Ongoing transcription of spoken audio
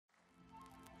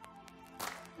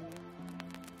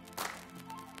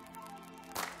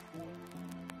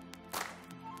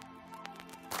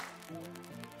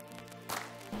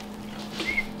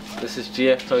This is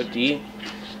GFOD.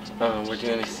 We're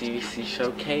doing a CVC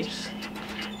showcase,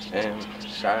 and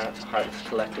shout out to Heartless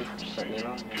Collective for putting it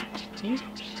on.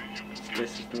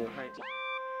 This is New Heights.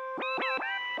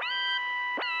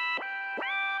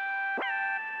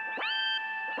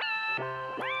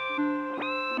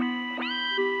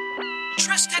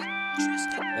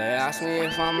 They ask me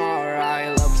if I'm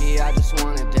alright, low-key I just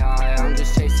wanna die. I'm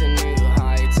just chasing new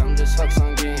heights, I'm just focused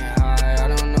on getting high. I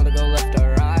don't know to go left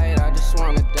or right, I just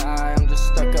wanna die. I'm just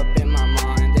stuck up in my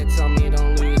mind, they tell me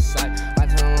don't lose sight. I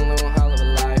tell them live a hell of a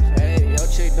life. Hey, yo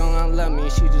chick don't love me,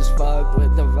 she just fuck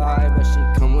with the vibe. But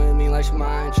she come with me like she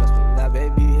mine, trust me, that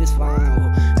baby is fine.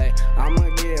 Well, hey, I'ma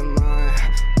get mine,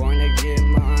 born to get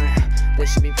mine.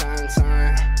 This should be prime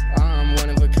time, I'm one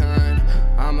of a kind.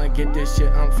 I'ma get this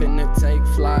shit, I'm finna take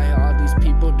flight. All these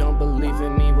people don't believe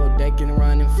in me, well they can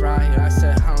run and fry. I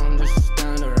said I'm just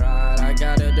down to ride, I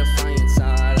got a defiant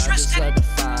side. I just love to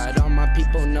fight, all my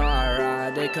people know I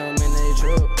ride. They come and they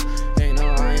true, they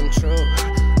know I am true.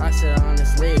 I said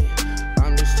honestly,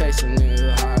 I'm just chasing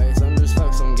new heights. I'm just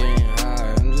focused on getting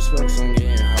high, I'm just focused on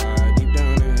getting high. Deep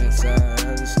down inside,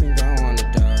 I just think I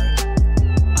wanna die.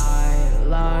 I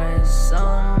lie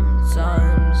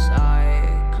sometimes,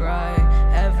 I cry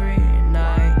every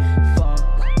night.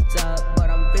 Fucked up, but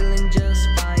I'm feeling just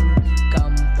fine.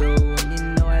 Come through and you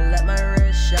know I let my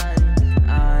wrist shine.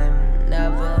 I'm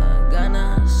never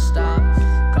gonna stop.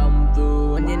 Come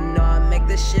through and you know I make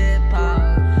this shit pop.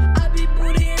 I be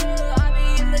booty up, I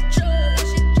be in the truck.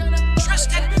 She tryna fuck,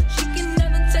 she can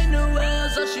never take no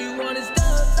else. All she want is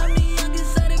dubs. I'm the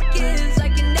youngest of the kids, I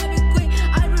can never quit.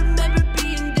 I remember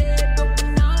being dead, but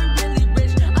now I'm really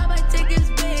rich. I might take his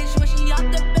bitch when she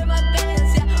hopped up in my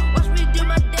pants. Yeah, watch me do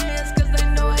my dance, cause they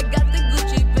know I got the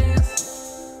Gucci pants.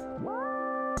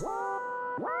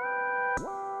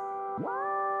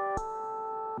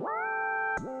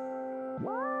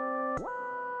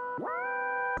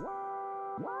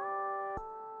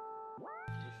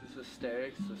 This is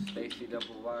Hysterics with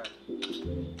SpaceyY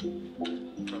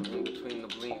from In Between the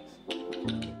Blinks.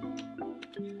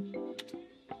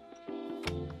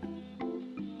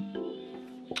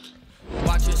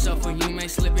 Watch yourself or you may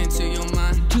slip into your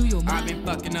mind. I've been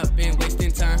fucking up and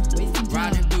wasting time.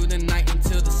 Riding through the night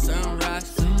until the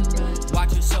sunrise.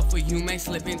 Watch yourself or you may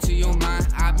slip into your mind.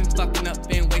 I've been fucking up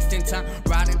and wasting time.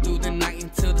 Riding through the night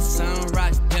until the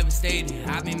sunrise. Devastated,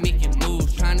 I've been making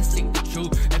moves, trying to seek the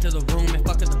truth. Enter the room and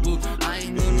fuck up the booth. I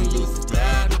ain't gonna lose this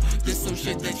battle. There's some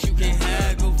shit that you can't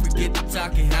haggle. Forget the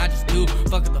talking, I just do.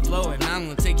 Fuck up the flow and I'm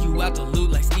gonna take you out the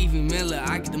loot like Stevie Miller.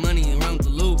 I get the money and run with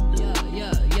the loop.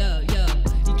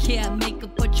 You can't make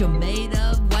up what you're made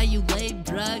of. Why you late,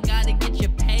 bruh? Gotta get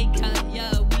your pay cut,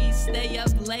 yeah. We stay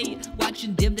up late,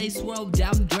 watching dim days swirl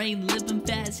down the drain. Living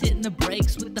fast, hitting the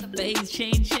brakes with the phase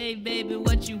change. Hey, baby,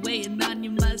 what you waiting on?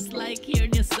 You must like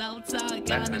hearing yourself talk.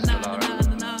 On and on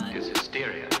and on. Is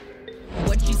hysteria.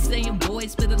 What you saying, boy?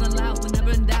 Spit it all out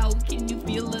whenever in doubt. Can you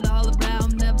feel it all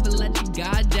around? Never let your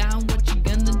guard down. What you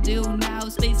gonna do now?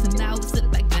 Spacing out, sit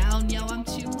back down. Yo, I'm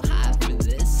too high for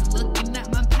this. Looking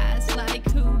at my past like,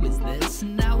 who is this?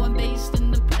 Now I'm based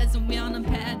in the present. We on a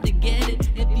path to get it.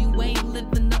 If you ain't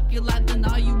living up your life, then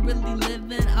are you really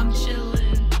living? I'm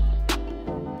chilling.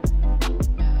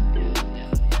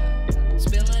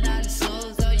 Spilling out the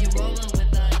souls, though you're rolling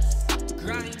with us.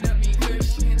 Grind up me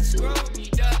Christian, scroll me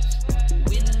Dutch.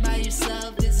 Winning by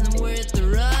yourself isn't worth the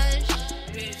rush.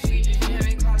 Bitch, we just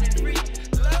jamming, call it free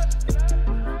love.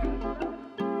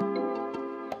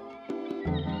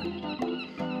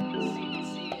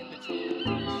 CVC In Between the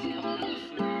Blinks coming out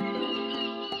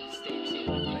soon. Stay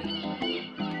tuned.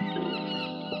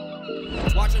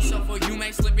 Watch yourself or you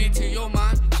may slip into your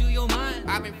mind.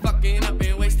 I've been fucking up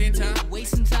and wasting time.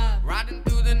 Riding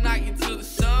through the night until the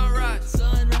sunrise.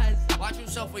 Watch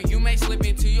yourself or you may slip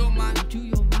into your mind.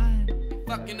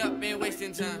 Fucking up and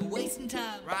wasting time.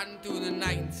 Riding through the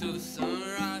night until the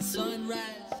sunrise.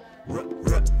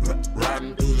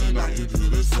 Riding through the night until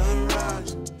the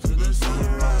sunrise. To the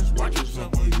sunrise. Watch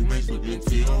yourself or you may slip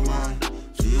into your mind.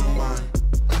 To your mind.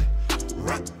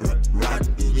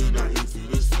 Riding through the night until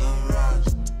the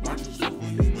sunrise. Watch yourself or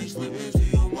you may slip into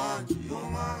your mind. To your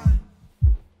mind.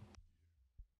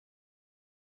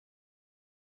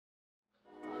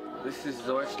 This is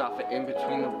Zorst off of In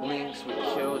Between the Blinks with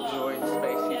Killjoy and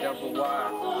SpaceyY.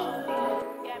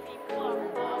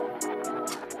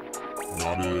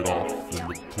 Nodded off in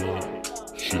the club.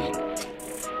 Shit.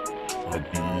 I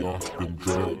be off them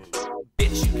drugs.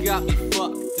 Bitch, you got me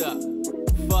fucked up.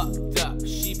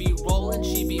 She be rolling,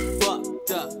 she be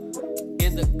fucked up.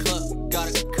 In the club, got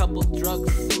a couple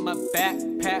drugs in my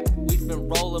backpack. We been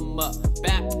roll 'em up.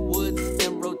 Backwoods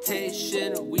in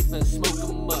rotation, we been smoke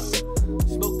 'em up.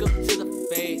 Smoke up to the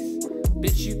face.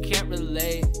 Bitch, you can't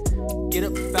relate. Get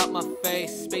up out my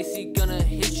face. Spacey gonna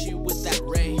hit you with that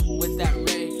ray, with that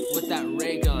ray, with that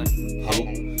ray gun. Ho.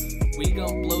 We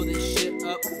gon' blow this shit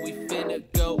up. We finna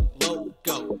go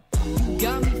loco. You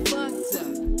got me fucked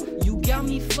up. You got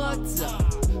me fucked up.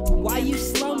 Why you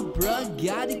slump, bruh?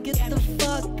 Gotta get the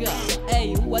fuck up.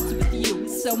 Hey, what's with you?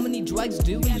 So many drugs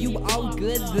doing you all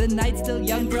good. The night's still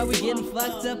young, bro. We're getting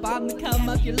fucked up. I'm the come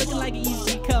up. You're looking like an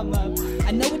easy come up.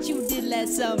 I know what you did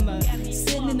last summer.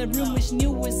 Sitting in the room wishing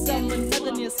you were someone other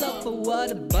than yourself. But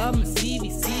what a bummer.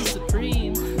 CVC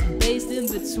Supreme. Based in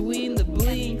between the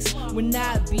blinks. We're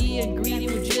not being greedy.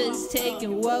 We're just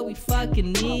taking what we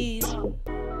fucking need.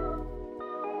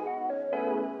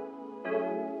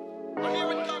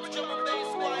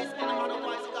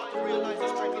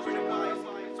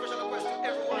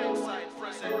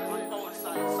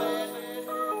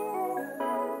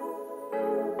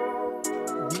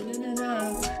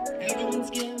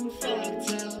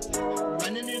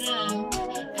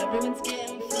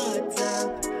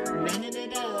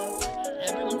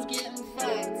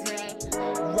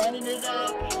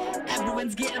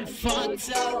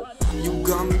 You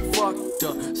got me fucked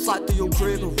up. Slide through your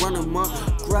crib and run 'em up.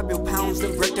 Grab your pounds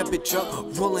and break that bitch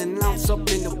up. Rolling ounce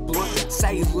up in the blunt.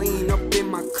 Saline up in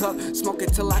my cup. Smoke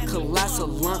it till I collapse a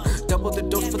lung. Double the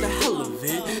dose for the hell of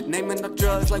it. Naming up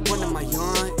drugs like when am I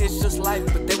young? It's just life,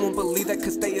 but they won't believe that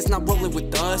cause they is not rolling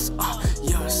with us.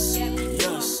 Yes,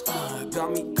 yes,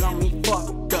 got me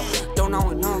fucked up. Don't know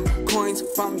enough coins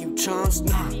from you chumps.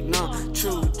 Nah,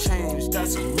 true change,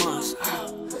 that's a must.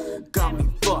 Got me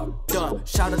fucked up.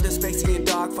 Shout out to Spacey and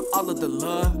Dog for all of the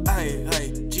love. Hey,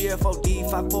 GFOD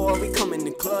 5-4, we coming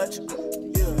in clutch.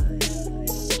 Yeah.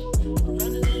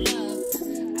 Running it up,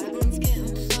 everyone's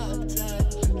getting fucked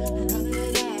up. Running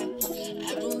it up,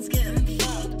 everyone's getting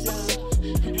fucked up.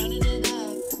 Running it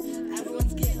up,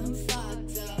 everyone's getting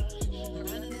fucked up.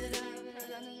 Running it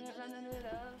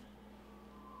up.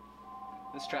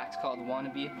 This track's called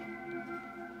Wannabe.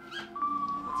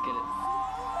 Let's get it.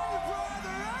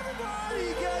 Everybody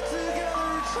get together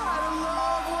and try to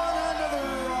love one another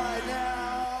right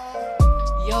now.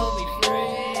 You'll be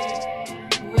free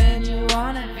when you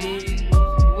wanna be.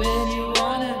 When you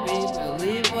wanna be,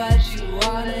 believe what you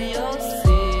wanna, you'll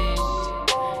see.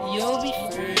 You'll be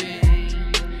free.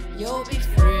 You'll be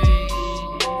free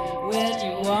when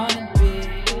you wanna be.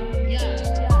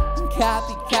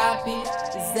 Copy,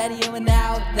 is anyone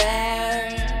out there?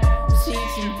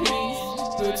 Teaching peace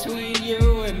between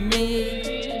you and me.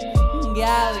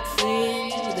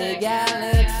 Galaxy, the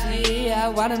galaxy. I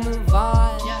wanna move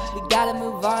on. We gotta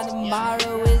move on.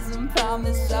 Tomorrow isn't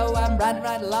promised, so I'm riding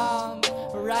right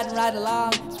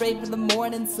along, straight for the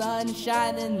morning sun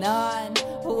shining on.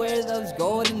 We're those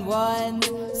golden ones.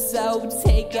 So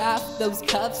take off those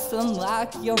cuffs,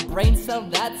 unlock your brain cell.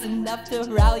 That's enough to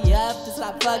rally you up, to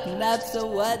stop fucking up. So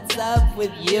what's up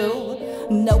with you?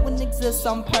 No one exists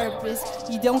on purpose.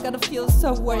 You don't gotta feel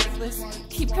so worthless.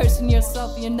 Keep cursing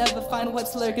yourself and you'll never find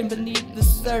what's lurking beneath the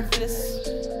surface.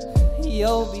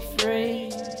 You'll be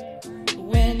free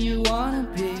when you wanna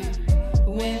be.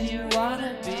 When you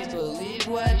wanna be, believe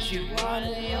what you want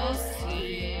and you'll see.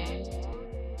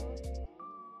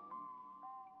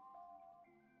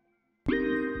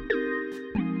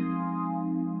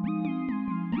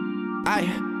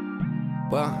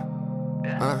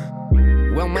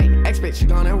 Well, my ex bitch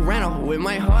gonna run off with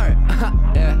my heart.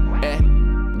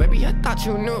 Baby, I thought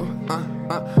you knew.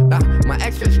 My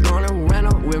ex bitch gonna run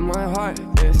off with my heart.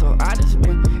 Yeah, so I just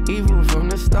been evil from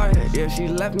the start. Yeah, she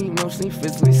left me mostly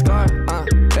physically scarred.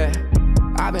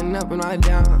 I've been up and right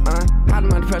down. Hiding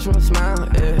my depression with a smile.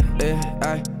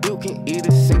 You can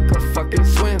either sink or fucking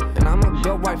swim, and I'ma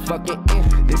go right fucking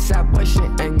in. This sad boy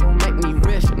shit ain't gon' make me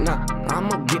rich. Nah,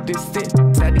 I'ma get this shit.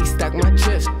 Steady stack my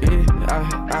chips. I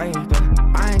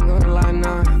ain't gonna lie,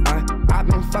 nah. I've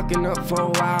been fucking up for a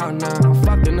while now.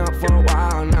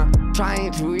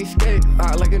 Trying to escape,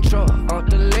 hot like control, off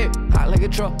the lid. Hot like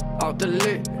control, off the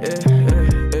lid.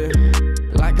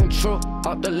 Like control,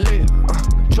 off the lid.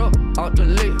 Control, off the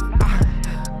lid.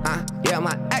 Yeah,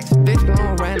 my ex bitch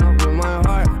gon' ran off with my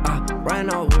heart. Ran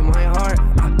off with my heart.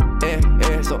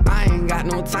 So I ain't got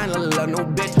no time to love no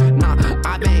bitch. Nah,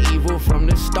 I been evil from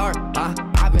the start.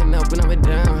 I've been up and up and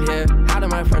down, yeah. Hiding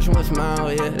my depression with a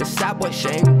smile, yeah. The sad boy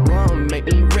shame gonna make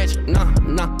me rich. Nah,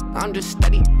 I'm just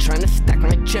steady trying to stack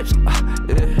my chips. But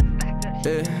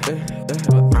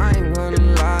I ain't gonna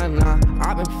lie, nah.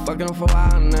 I've been fucking up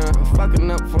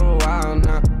for a while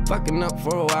now. fucking up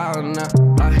for a while now.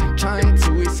 Trying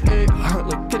to escape,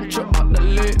 let control of the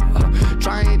lid.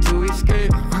 Trying to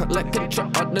escape, let control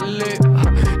of the lid.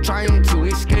 Trying to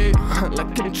escape,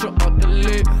 let control of the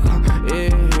lid.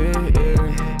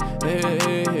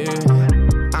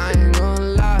 I ain't gonna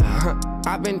lie,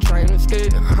 I've been trying to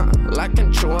escape, like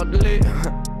control of the lid,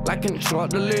 like control of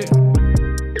the lid.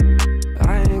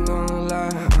 I ain't gonna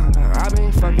lie, I've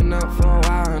been fucking up for a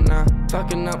while now,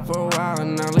 fucking up for a while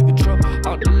now, like control of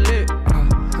the lid.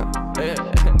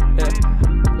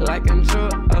 Like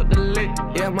control of the lid.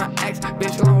 Yeah, my ex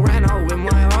bitch gon' ran out with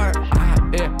my heart.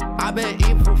 Yeah, I been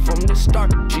evil from the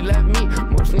start. She left me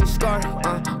mostly scarred.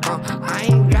 I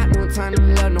ain't got no time to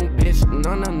love no bitch.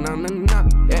 No.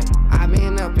 Yeah, I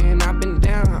been up and I been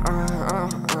down.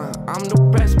 I'm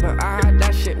depressed, but I hide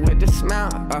that shit with a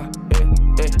smile.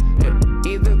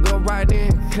 Either go right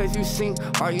in, cause you sink,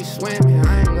 or you swimming.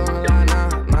 I ain't gonna lie, nah.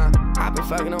 I've been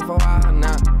fucking up for a while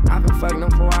now. I've been fucking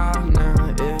up for a while now.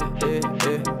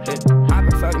 I've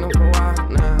been fucking up for a while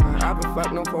now. I've been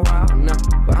fucking up for a while now.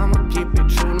 But I'ma keep it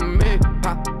true to me.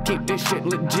 Keep this shit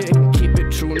legit and keep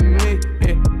it true to me.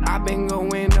 I've been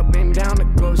going up and down the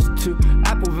coast to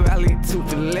Apple Valley to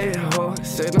Vallejo.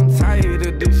 Said I'm tired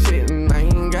of this shit and I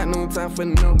ain't got no time for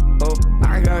no.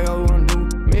 I gotta go on new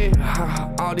me.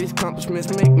 All these accomplishments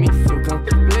make me feel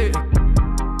complete.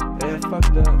 Yeah,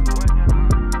 fucked up.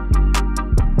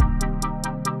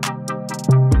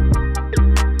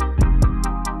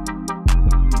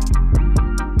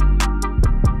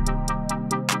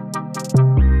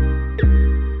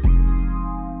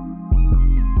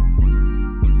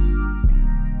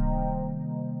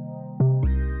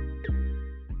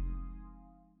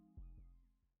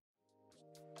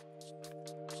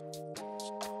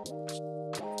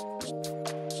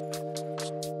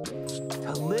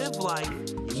 To live life,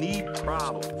 you need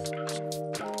problems.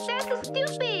 That's so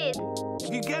stupid. If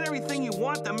you get everything you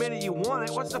want the minute you want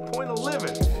it, what's the point of living?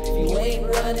 If you ain't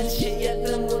running shit yet,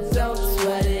 then well, don't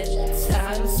sweat it.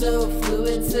 Time's so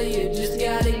fluid, so you just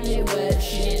gotta get wet.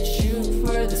 Shit, shoot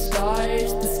for the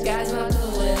stars, the sky's not the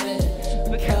limit.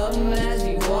 Become as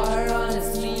you are,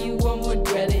 honestly, you won't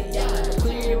regret it. Yeah,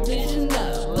 clear your vision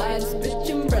up, life's bitch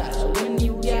and bright. When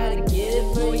you gotta get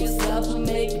it for yourself and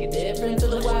make a difference,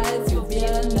 otherwise you'll be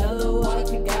another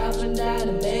walking guy and die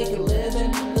to make a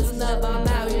living. Listen up, I'm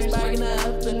out here sparking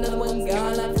up, another one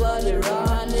gone, I flooded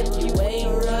on. If you ain't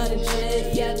running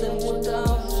shit yet, then well,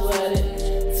 don't sweat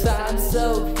it. Time's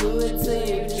so fluid, so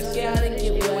you just gotta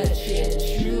get wet. Shit,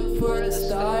 shoot for the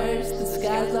stars, the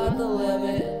sky's not the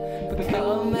limit.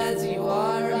 Become as you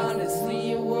are, honestly,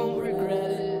 you won't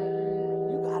regret it.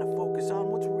 You gotta focus on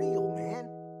what's real, man.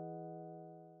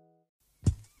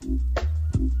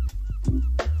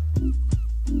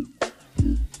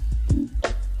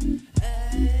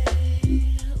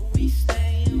 Hey, we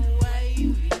stayin'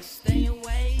 wavy.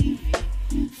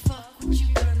 Fuck what you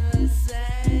gonna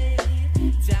say.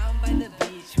 Down by the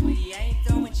beach, we ain't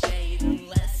throwing shade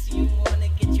unless you wanna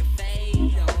get your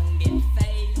fade on, get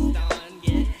phased on,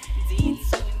 get deep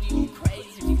when you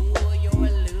crazy fool, you're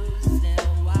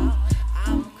losing. Wow,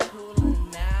 I'm coolin'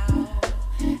 now.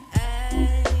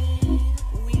 Hey,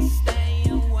 we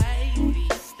stayin' wavy.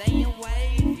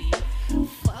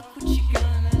 Fuck what you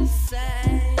gonna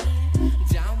say.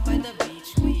 Down by the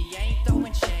beach, we ain't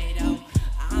throwing shade. Oh,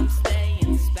 I'm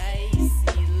staying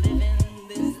spacey, living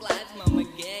this life mama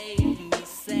gave me,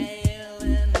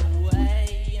 sailing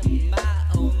away in my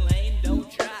own lane. Don't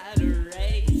try to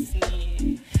race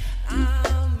me.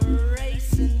 I'm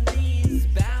erasing these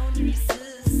boundaries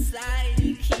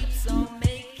society keeps on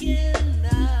making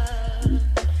up.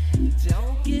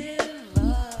 Don't give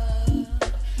up.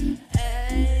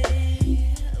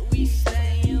 Hey, we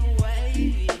stayin'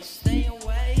 wavy.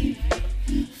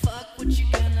 Fuck what you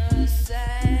gonna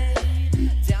say.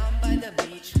 Down by the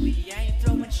beach, we ain't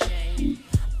throwing shade.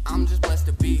 I'm just blessed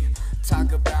to be.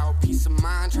 Talk about peace of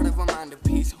mind, try to remind the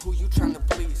peace. Who you trying to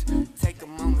please? Take a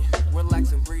moment,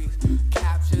 relax and breathe.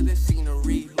 Capture the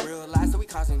scenery, realize that we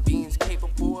causing beings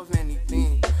capable of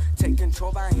anything. Take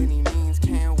control by any means,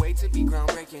 can't wait to be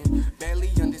groundbreaking. Barely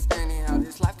understanding how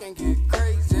this life can get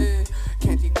crazy.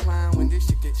 Can't decline when this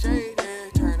shit get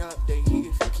shaded. Turn up the heat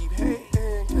if you keep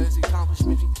hating, cause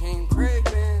accomplishments became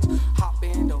cravings. Hop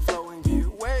in, don't flow and get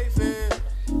wavy.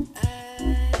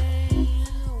 Hey,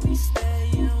 we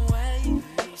stayin' wavy.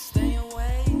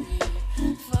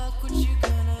 Fuck what you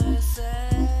gonna say.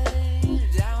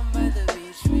 Down by the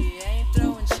beach, we ain't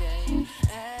throwing shade.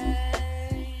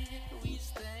 Hey, we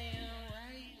stayin'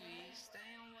 wavy.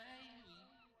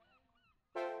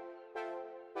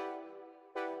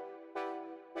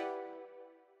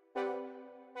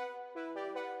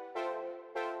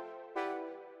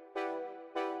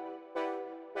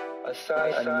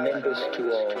 aside and members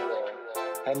to all.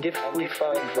 And if we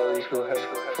find those who have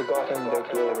forgotten their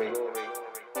glory,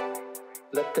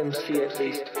 let them see at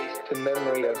least the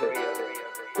memory of it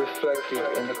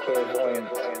reflected in the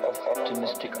clairvoyance of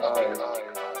optimistic eyes.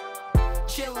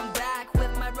 Chillin' back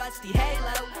with my rusty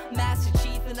halo, Master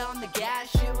Chief and on the gas,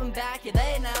 shooting back, yeah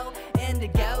they know.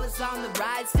 Indigo's on the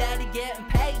ride, steady getting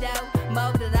paid though.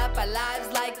 Molding up our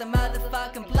lives like the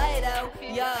motherfucking Play-Doh.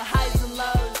 Yeah, highs and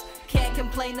lows, can't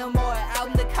complain no more. Out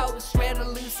in the coast, straight to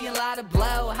Lucy, a lot of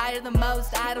blow. Higher than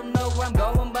most, I don't know where I'm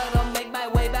going, but I'll make my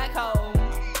way back home.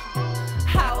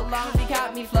 How long have you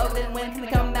got me floating? When can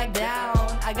I come back down?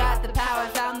 I got the power,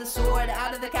 found the sword.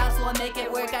 Out of the castle, I make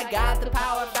it work. I got the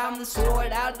power, found the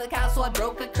sword. Out of the castle, I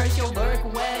broke a curse, you'll work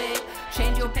away.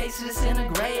 Change your pace,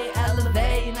 disintegrate,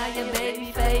 elevate. Now your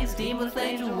baby face, demon with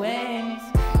angel wings.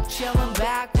 Chillin'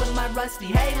 back with my rusty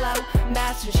halo,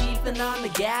 Master Chief and on the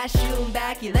gas, shooting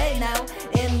back, yeah they know.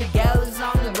 Indigo's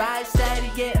on the rise,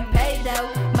 steady getting paid though.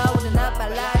 Molding up our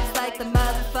lives like the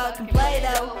motherfucking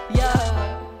Play-Doh,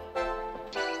 yeah.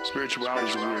 Spirituality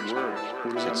is a weird word.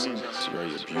 What does that mean? It's a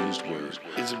very abused word.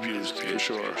 It's abused, for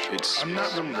sure. I'm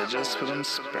not religious, but I'm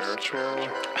spiritual.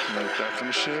 Like that kind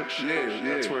of shit. Yeah.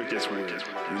 That's where it gets weird.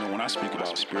 You know, when I speak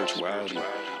about spirituality,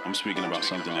 I'm speaking about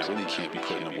something that really can't be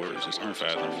put into words. It's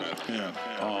unfathomable. Yeah.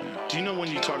 Do you know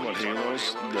when you talk about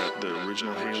halos, that the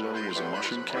original halo was a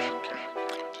mushroom cap?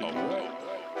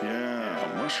 Yeah.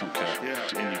 A mushroom cap?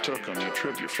 Yeah. And you took on your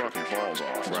trip your fucking balls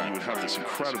off. Right. And you would have this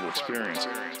incredible experience.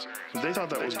 They thought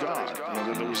that was God.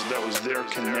 You know, that was their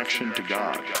connection to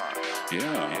God.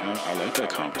 Yeah, I like that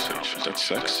conversation. That's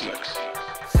sexy.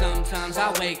 Sometimes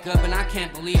I wake up and I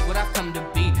can't believe what I've come to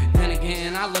be. Then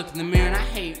again, I look in the mirror and I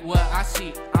hate what I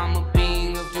see. I'm a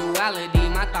being of duality.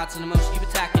 My thoughts and emotions keep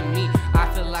attacking me. I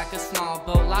feel like a small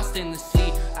boat lost in the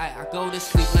sea. I go to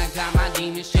sleep and I got my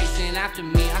demons chasing after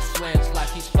me. I swear it's like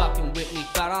he's fucking with me,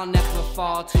 but I'll never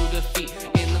fall to defeat.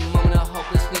 In the moment of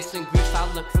hopelessness and grief,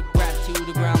 I look for gratitude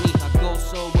to ground me. I go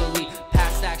soberly,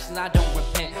 past actions I don't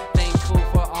repent. Thankful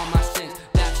for all my sins.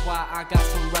 That's why I got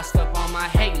some rust up on my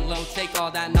halo. Take all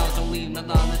that knowledge and leave it on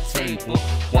the table.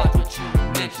 Watch what you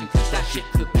mention, cause that shit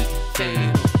could be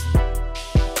fatal.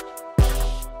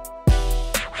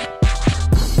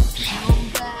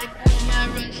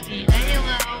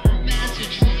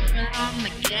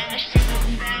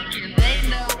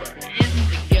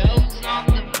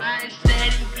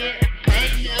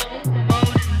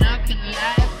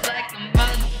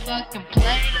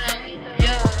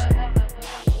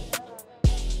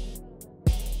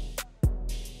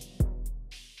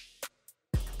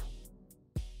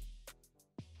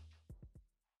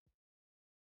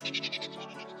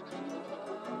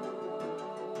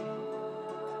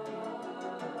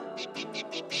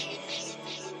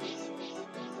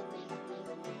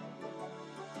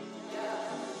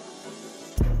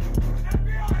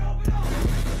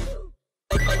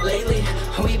 Lately,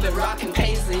 we've been rocking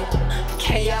paisley.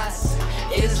 Chaos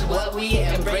is what we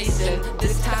embracing.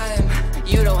 This time,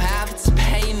 you don't have to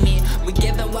pay me. We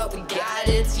giving what we got,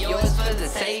 it's yours for the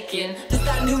taking. This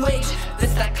that new age,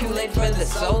 this that Kool-Aid for the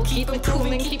soul. Keep it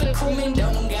coolin',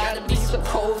 don't gotta be so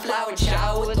cold. Flower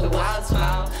child with a wild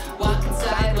smile, walking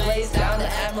sideways down the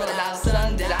Emerald House.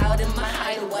 Sundown in my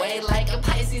hideaway like a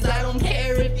Pisces. I don't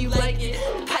care if you like it.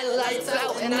 Pilot lights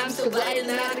out and I'm still gliding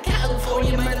out of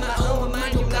California. Mind of my own,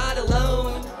 mind you're not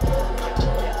alone.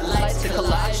 Lights to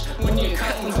collage when you're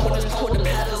cutting corners, pull the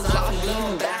pedals off and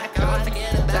lean back on.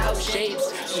 Forget about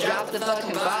shapes, just drop the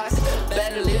fucking box.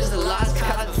 Better lose the lost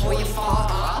cause before you fall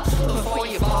off. Before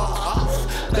you fall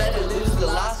off. Better lose the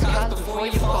lost cause before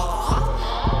you fall off.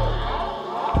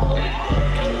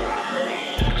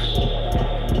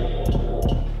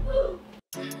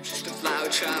 Just a flower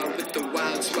child with the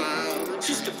wild smile.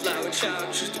 Just a flower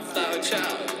child, just a flower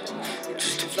child.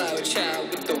 Just a flower child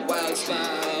with the wild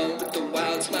smile. With the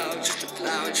wild smile. Just a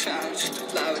flower child, just a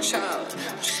flower child.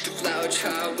 Just a flower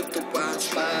child with the wild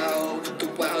smile. With the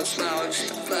wild smile.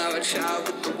 Just a flower child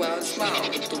with the wild smile.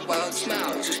 With the wild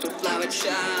smile. Just a flower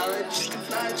child. Just a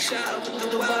flower child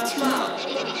with the wild smile.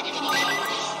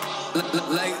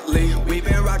 Lately, we've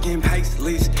been rocking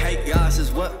paisleys. Chaos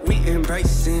is what we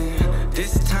embracing.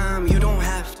 This time, you don't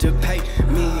have to pay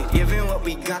me. Giving what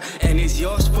we got, and it's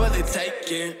yours for the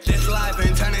taking. This life,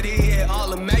 eternity, it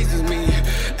all amazes me.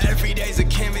 Every day's a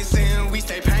canvas, and we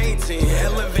stay painting.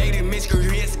 Elevated,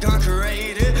 miscreants,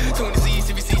 concreted. 20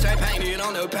 CVC straight painted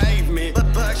on the pavement.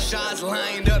 Buckshots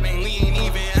lined up, and we ain't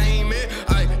even aiming.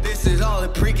 This is all a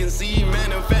preconceived,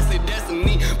 manifested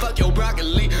destiny. Fuck your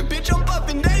broccoli, bitch, I'm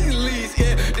puffing daily.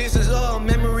 Yeah, this is all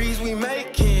memories we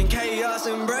making. Chaos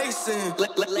embracing.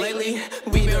 Lately,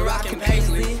 we've been rocking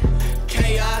paisley.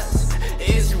 Chaos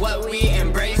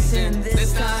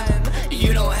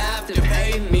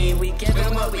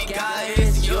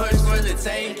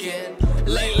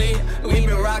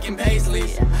fucking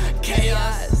paisleys.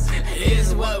 Chaos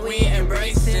is what we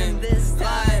embrace in this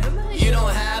life. You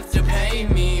don't have to pay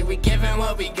me. We giving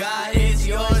what we got. It's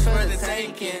yours for the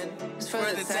taking. It's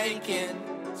for the taking.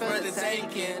 For the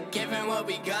taking. Giving what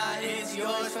we got. It's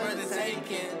yours for the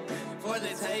taking. For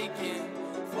the taking.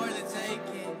 For the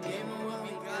taking. Giving what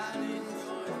we got.